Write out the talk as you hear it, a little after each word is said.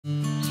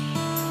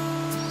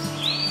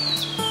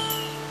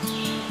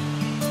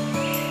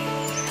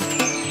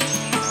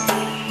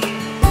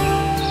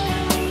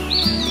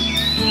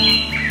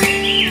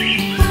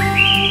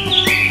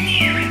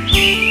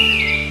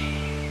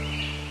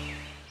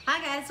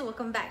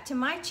welcome back to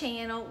my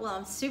channel. Well,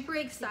 I'm super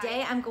excited.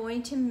 Today I'm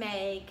going to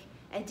make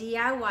a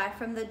DIY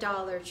from the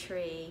Dollar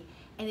Tree,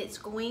 and it's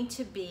going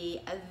to be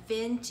a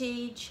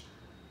vintage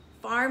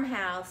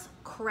farmhouse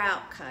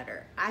kraut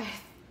cutter. I've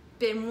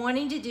been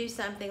wanting to do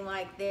something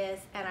like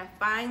this, and I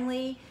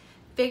finally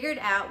figured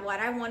out what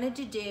I wanted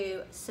to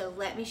do, so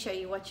let me show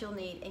you what you'll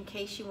need in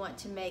case you want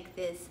to make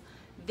this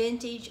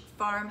vintage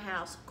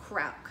farmhouse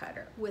kraut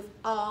cutter with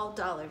all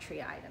Dollar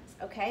Tree items,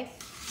 okay?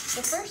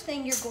 The first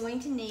thing you're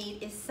going to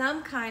need is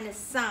some kind of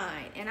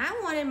sign, and I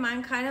wanted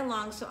mine kind of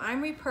long, so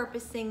I'm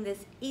repurposing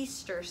this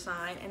Easter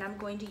sign, and I'm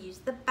going to use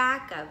the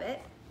back of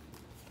it.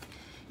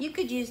 You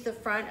could use the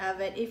front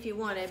of it if you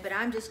wanted, but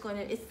I'm just going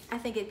to, I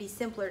think it'd be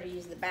simpler to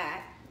use the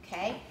back,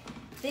 okay?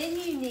 Then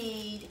you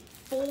need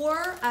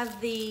 4 of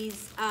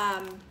these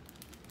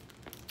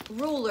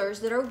rulers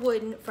that are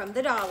wooden from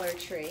the Dollar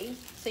Tree.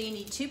 So you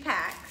need 2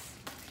 packs.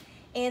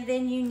 And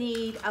then you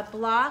need a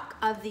block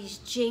of these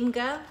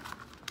Jenga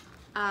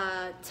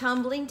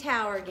tumbling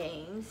tower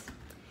games.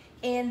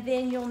 And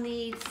then you'll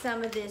need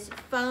some of this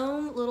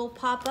foam little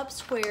pop-up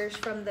squares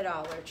from the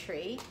Dollar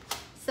Tree.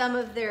 Some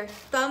of their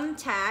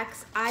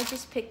thumbtacks. I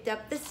just picked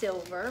up the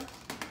silver.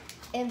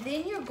 And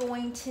then you're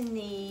going to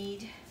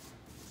need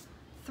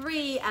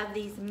 3 of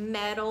these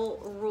metal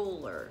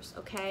rulers,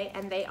 okay?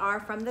 And they are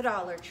from the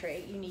Dollar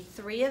Tree. You need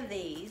 3 of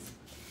these.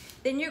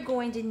 Then you're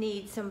going to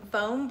need some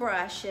foam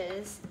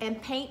brushes and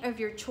paint of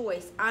your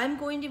choice. I'm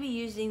going to be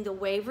using the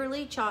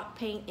Waverly chalk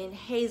paint in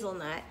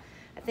hazelnut.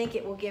 I think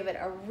it will give it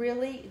a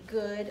really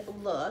good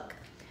look.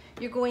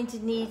 You're going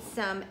to need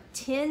some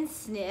tin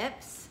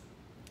snips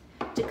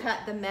to cut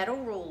the metal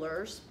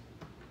rulers,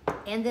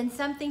 and then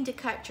something to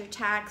cut your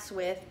tacks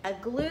with, a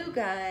glue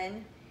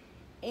gun,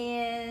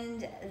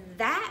 and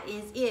that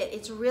is it.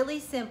 It's really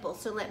simple.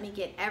 So let me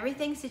get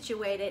everything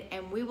situated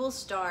and we will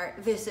start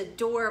this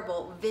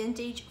adorable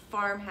vintage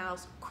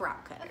farmhouse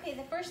kraut cutter. Okay,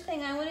 the first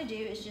thing I want to do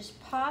is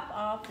just pop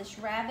off this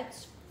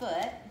rabbit's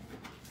foot,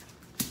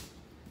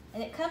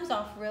 and it comes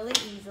off really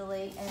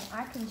easily, and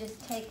I can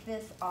just take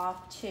this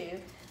off too.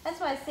 That's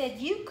why I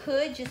said you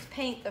could just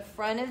paint the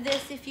front of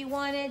this if you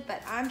wanted,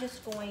 but I'm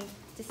just going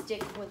to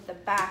stick with the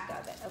back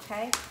of it,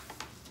 okay?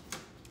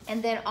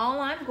 And then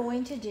all I'm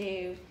going to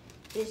do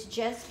is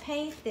just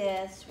paint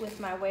this with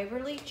my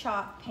Waverly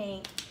chalk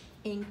paint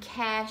in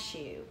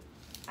cashew.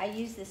 I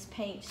use this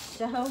paint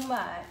so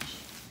much,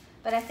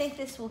 but I think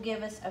this will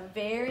give us a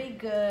very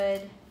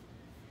good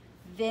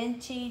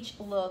vintage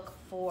look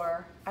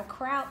for a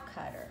kraut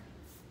cutter,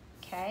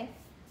 okay?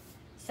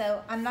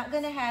 So I'm not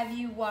gonna have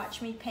you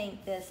watch me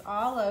paint this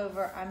all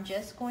over. I'm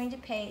just going to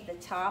paint the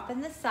top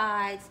and the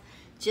sides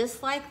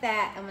just like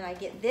that, and when I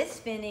get this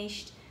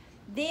finished,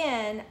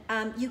 then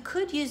you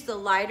could use the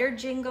lighter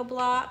Jenga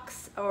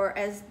blocks, or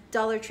as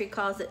Dollar Tree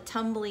calls it,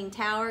 tumbling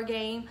tower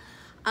game.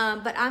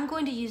 But I'm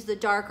going to use the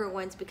darker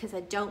ones because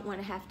I don't want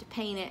to have to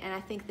paint it, and I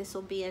think this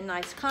will be a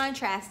nice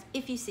contrast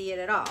if you see it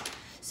at all.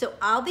 So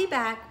I'll be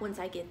back once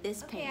I get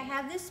this painted. Okay, I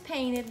have this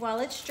painted. While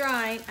it's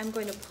drying, I'm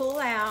going to pull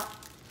out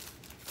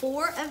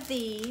 4 of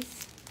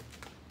these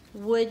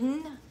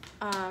wooden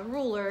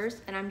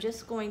rulers, and I'm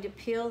just going to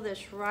peel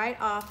this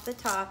right off the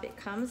top. It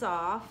comes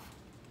off.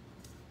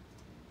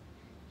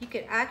 You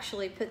could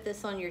actually put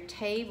this on your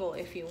table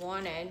if you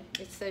wanted.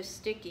 It's so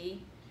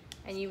sticky,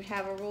 and you would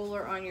have a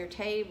ruler on your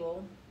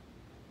table.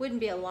 Wouldn't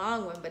be a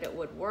long one, but it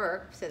would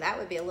work, so that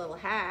would be a little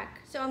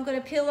hack. So I'm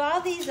going to peel all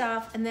these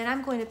off, and then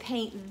I'm going to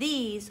paint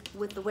these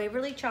with the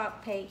Waverly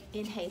chalk paint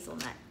in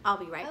hazelnut. I'll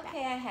be right back.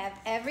 Okay, I have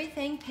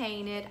everything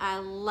painted. I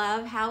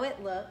love how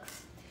it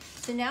looks.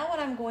 So now what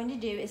I'm going to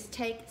do is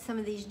take some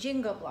of these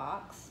Jenga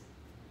blocks,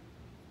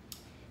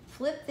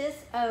 flip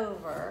this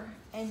over,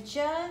 and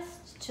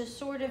just to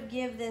sort of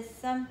give this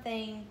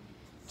something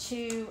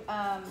to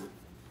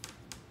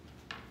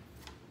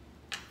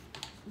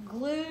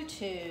glue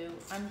to,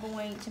 I'm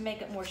going to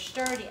make it more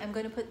sturdy. I'm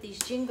going to put these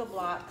Jenga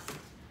blocks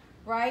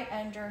right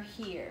under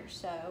here.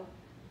 So,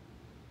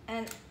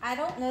 and I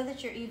don't know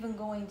that you're even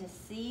going to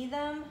see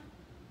them,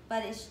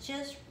 but it's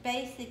just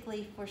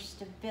basically for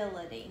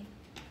stability.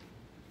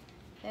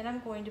 Then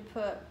I'm going to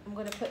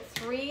put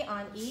 3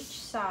 on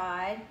each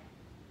side.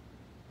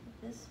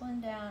 This one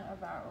down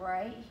about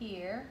right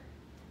here,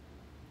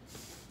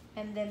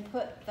 and then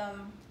put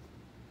them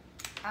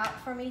out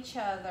from each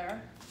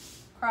other,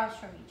 across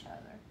from each other.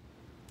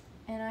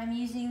 And I'm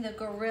using the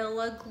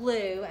Gorilla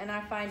Glue, and I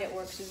find it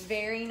works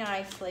very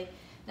nicely.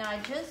 Now I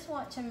just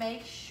want to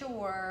make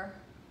sure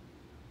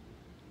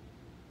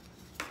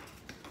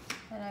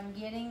that I'm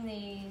getting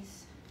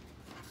these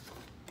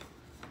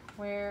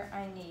where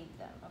I need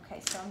them. Okay,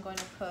 so I'm going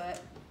to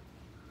put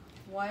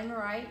 1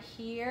 right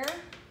here.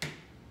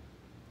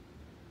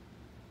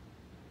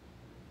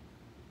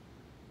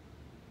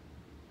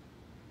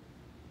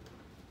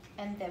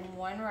 And then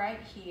 1 right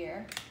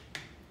here.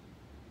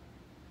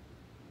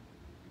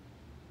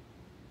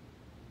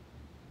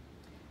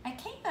 I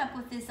came up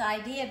with this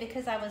idea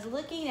because I was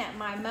looking at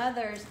my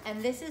mother's,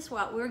 and this is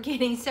what we're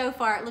getting so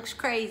far. It looks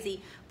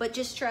crazy, but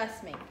just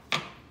trust me.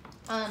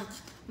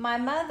 My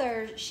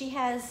mother, she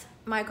has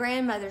my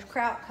grandmother's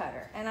kraut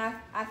cutter, and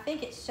I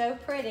think it's so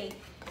pretty,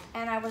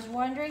 and I was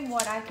wondering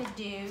what I could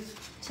do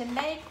to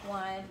make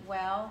one.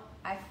 Well,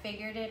 I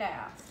figured it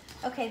out.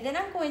 Okay, then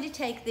I'm going to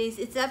take these,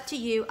 it's up to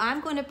you.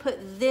 I'm going to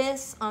put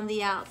this on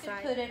the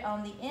outside. You could put it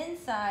on the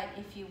inside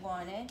if you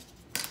wanted.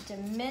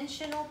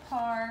 Dimensional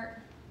part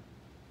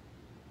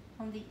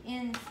on the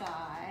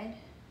inside,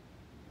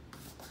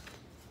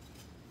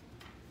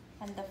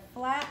 and the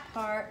flat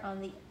part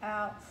on the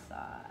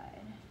outside.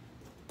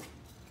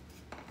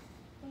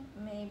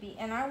 Maybe,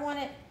 and I want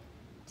it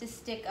to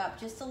stick up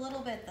just a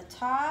little bit at the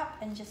top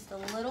and just a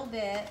little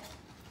bit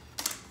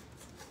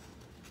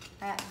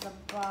at the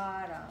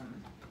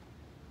bottom.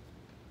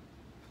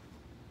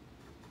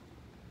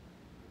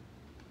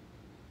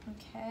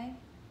 Okay.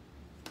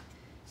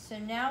 So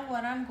now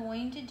what I'm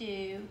going to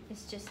do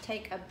is just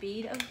take a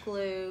bead of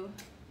glue,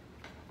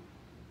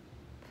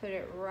 put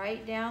it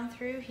right down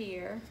through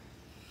here.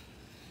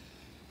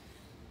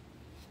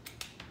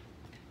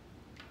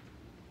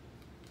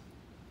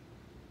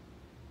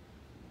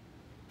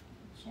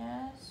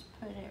 Just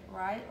put it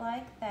right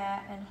like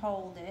that and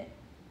hold it.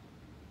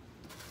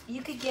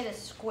 You could get a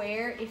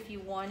square if you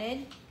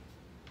wanted.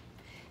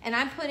 And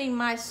I'm putting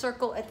my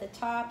circle at the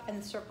top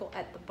and the circle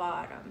at the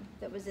bottom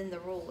that was in the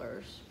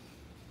rulers.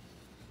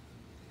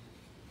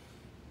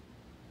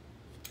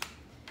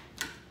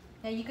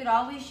 Now you could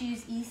always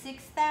use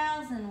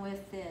E6000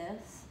 with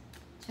this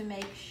to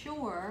make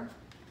sure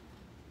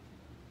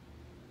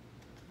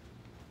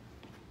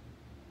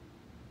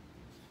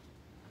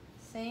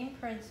same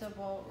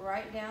principle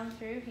right down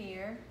through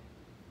here.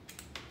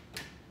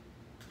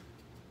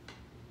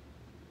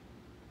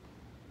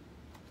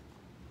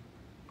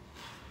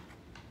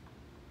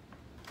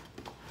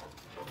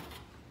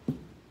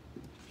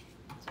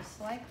 Just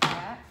like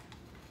that.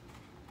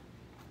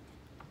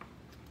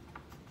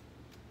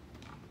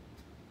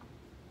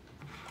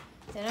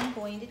 Then I'm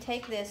going to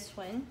take this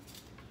one,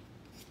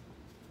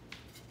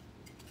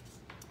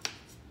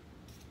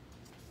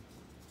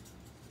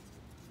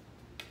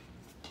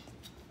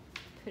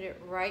 put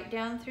it right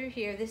down through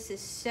here. This is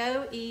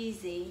so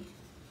easy,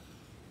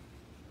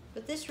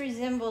 but this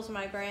resembles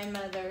my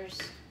grandmother's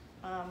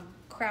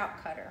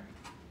kraut cutter.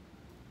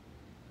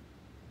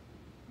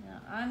 Now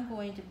I'm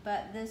going to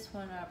butt this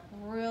one up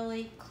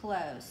really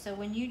close. So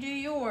when you do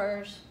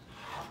yours,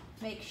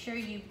 make sure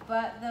you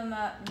butt them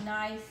up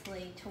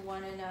nicely to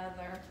one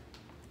another.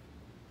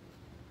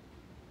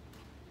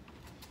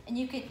 And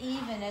you could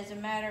even, as a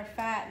matter of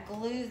fact,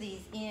 glue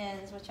these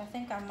ends, which I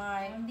think I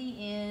might, on the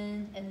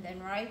end and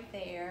then right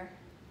there,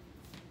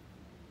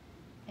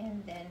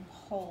 and then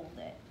hold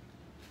it.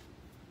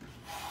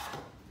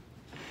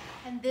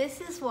 And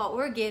this is what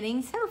we're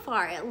getting so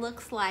far. It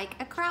looks like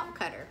a kraut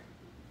cutter.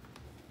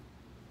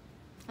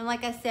 And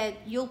like I said,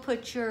 you'll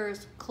put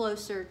yours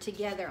closer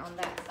together on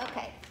that.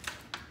 Okay.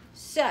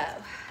 So,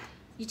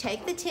 you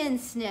take the 10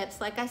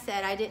 snips. Like I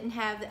said, I didn't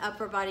have the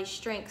upper body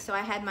strength, so I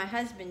had my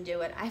husband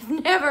do it. I've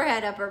never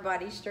had upper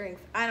body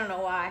strength. I don't know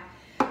why.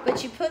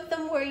 But you put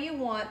them where you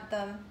want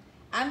them.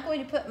 I'm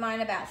going to put mine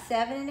about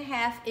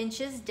 7.5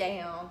 inches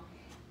down,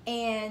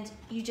 and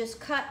you just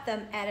cut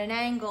them at an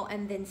angle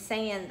and then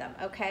sand them,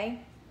 okay?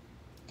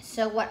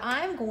 So what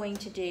I'm going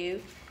to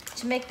do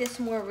to make this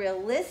more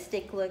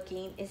realistic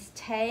looking is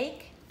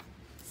take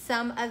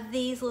some of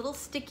these little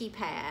sticky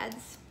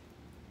pads,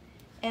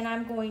 and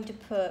I'm going to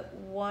put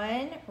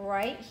one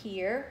right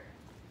here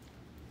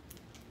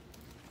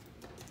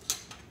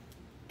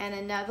and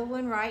another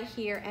one right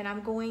here, and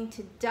I'm going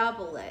to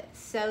double it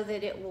so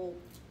that it will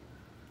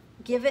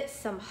give it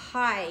some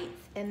height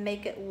and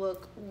make it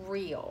look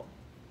real.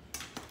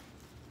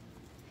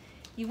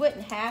 You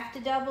wouldn't have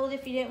to double it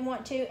if you didn't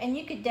want to, and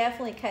you could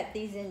definitely cut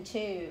these in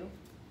two.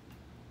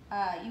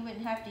 You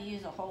wouldn't have to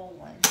use a whole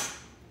one.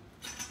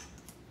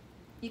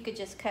 You could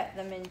just cut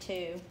them in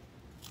two.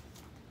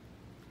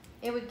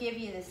 It would give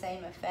you the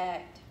same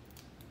effect.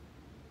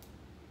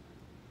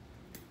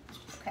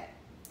 Okay.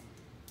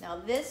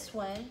 Now this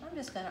one, I'm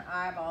just going to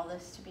eyeball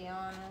this, to be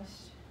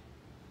honest.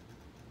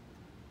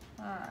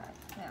 All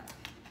right. Now,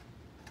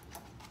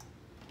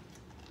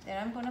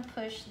 then I'm going to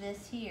push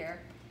this here.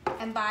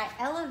 And by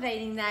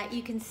elevating that,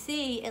 you can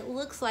see it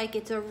looks like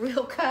it's a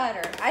real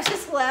cutter. I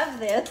just love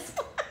this.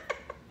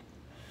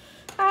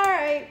 All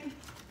right.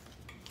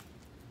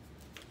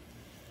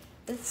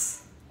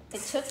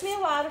 It took me a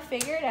while to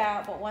figure it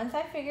out, but once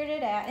I figured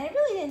it out, and it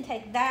really didn't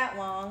take that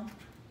long.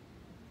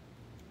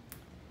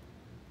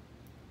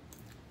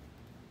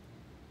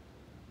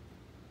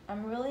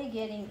 I'm really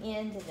getting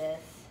into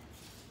this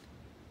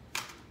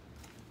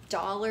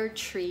Dollar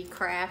Tree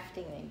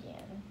crafting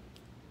again.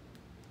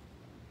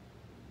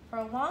 For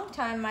a long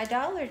time, my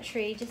Dollar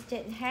Tree just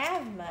didn't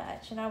have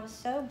much, and I was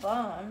so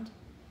bummed.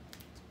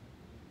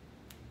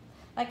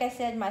 Like I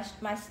said,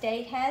 my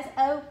state has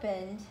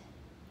opened,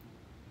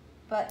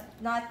 but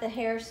not the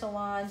hair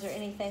salons or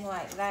anything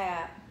like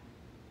that.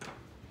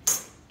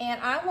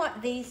 And I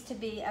want these to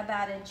be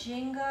about a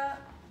Jenga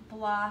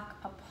block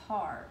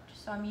apart.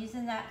 So I'm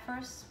using that for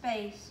a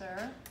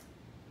spacer.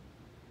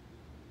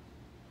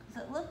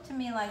 Because it looked to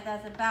me like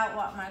that's about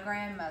what my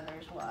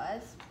grandmother's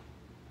was.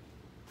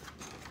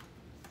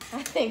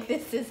 I think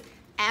this is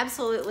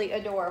absolutely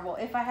adorable,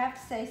 if I have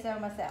to say so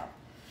myself.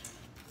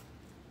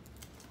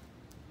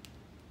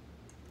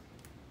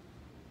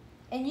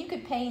 And you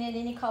could paint it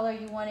any color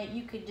you want it.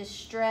 You could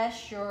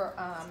distress your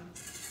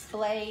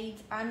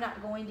blades. I'm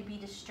not going to be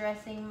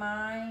distressing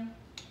mine.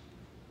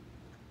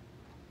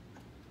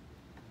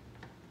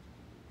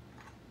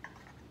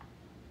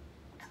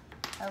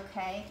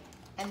 Okay,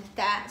 and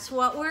that's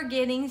what we're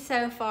getting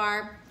so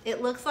far.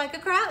 It looks like a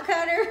kraut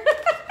cutter.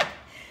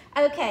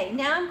 Okay,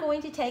 now I'm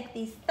going to take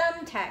these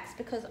thumbtacks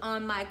because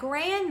on my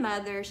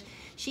grandmother's,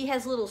 she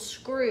has little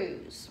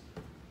screws.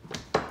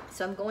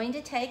 So I'm going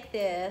to take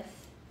this,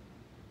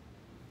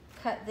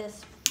 cut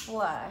this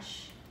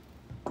flush.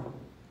 Okay,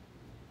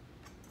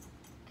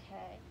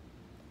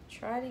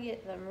 try to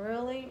get them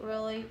really,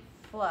 really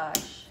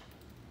flush.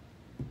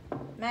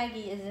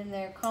 Maggie is in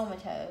there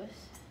comatose.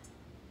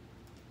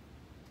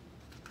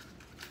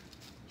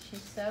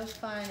 She's so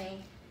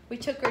funny. We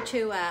took her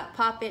to a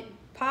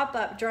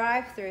pop-up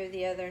drive-through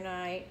the other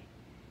night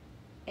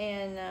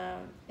and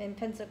in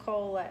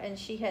Pensacola, and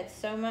she had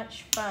so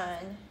much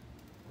fun.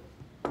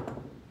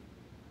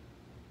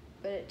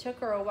 But it took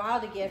her a while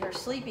to get her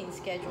sleeping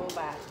schedule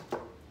back.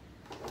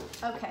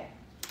 Okay,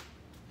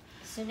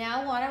 so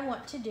now what I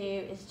want to do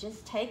is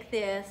just take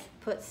this,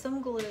 put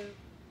some glue.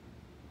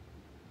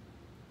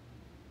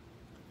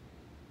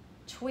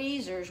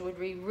 Tweezers would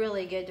be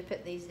really good to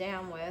put these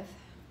down with.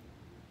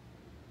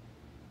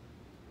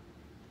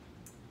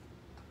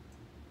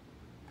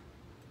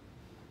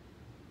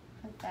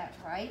 Put that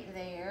right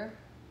there.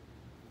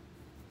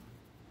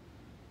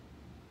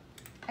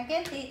 I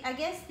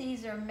guess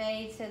these are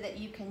made so that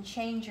you can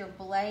change your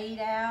blade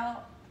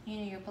out, you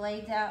know, your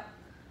blades out,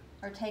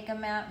 or take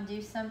them out and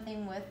do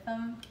something with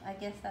them. I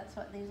guess that's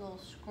what these little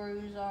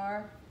screws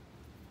are.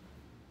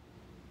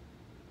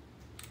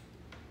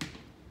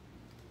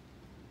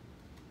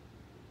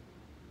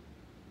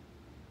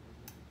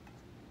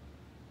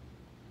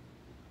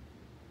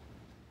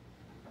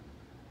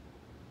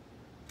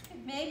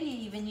 Maybe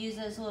even use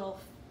those little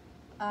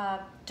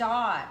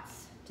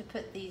dots to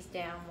put these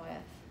down with.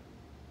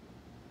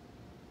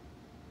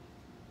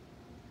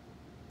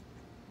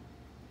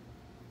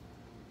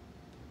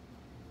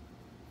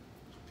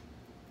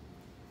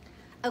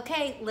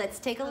 Okay, let's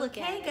take a look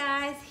at it. Okay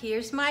guys,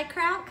 here's my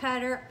kraut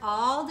cutter,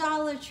 all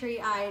Dollar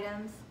Tree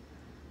items.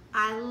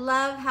 I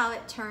love how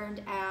it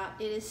turned out.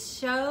 It is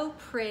so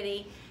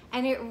pretty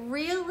and it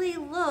really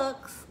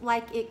looks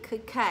like it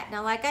could cut.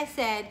 Now like I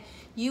said,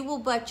 you will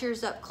butt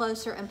yours up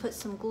closer and put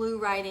some glue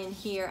right in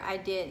here. I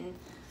didn't,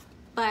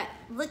 but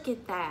look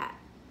at that.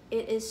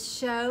 It is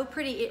so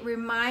pretty. It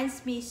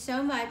reminds me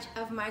so much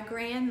of my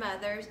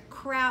grandmother's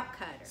kraut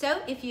cutter.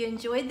 So if you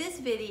enjoyed this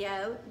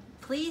video,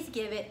 please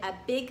give it a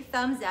big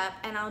thumbs up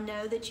and I'll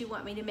know that you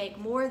want me to make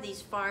more of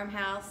these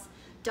farmhouse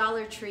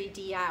Dollar Tree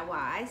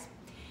DIYs.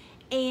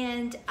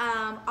 And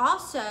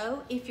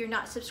also, if you're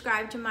not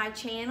subscribed to my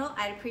channel,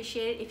 I'd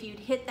appreciate it if you'd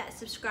hit that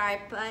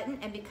subscribe button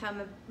and become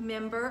a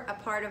member, a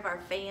part of our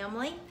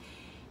family.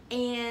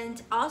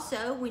 And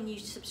also, when you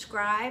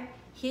subscribe,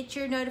 hit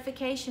your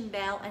notification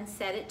bell and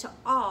set it to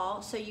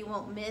all so you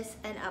won't miss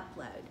an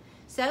upload.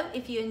 So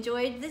if you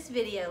enjoyed this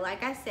video,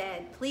 like I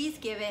said, please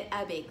give it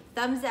a big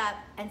thumbs up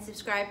and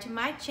subscribe to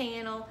my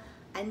channel.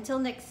 Until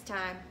next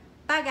time,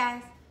 bye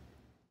guys.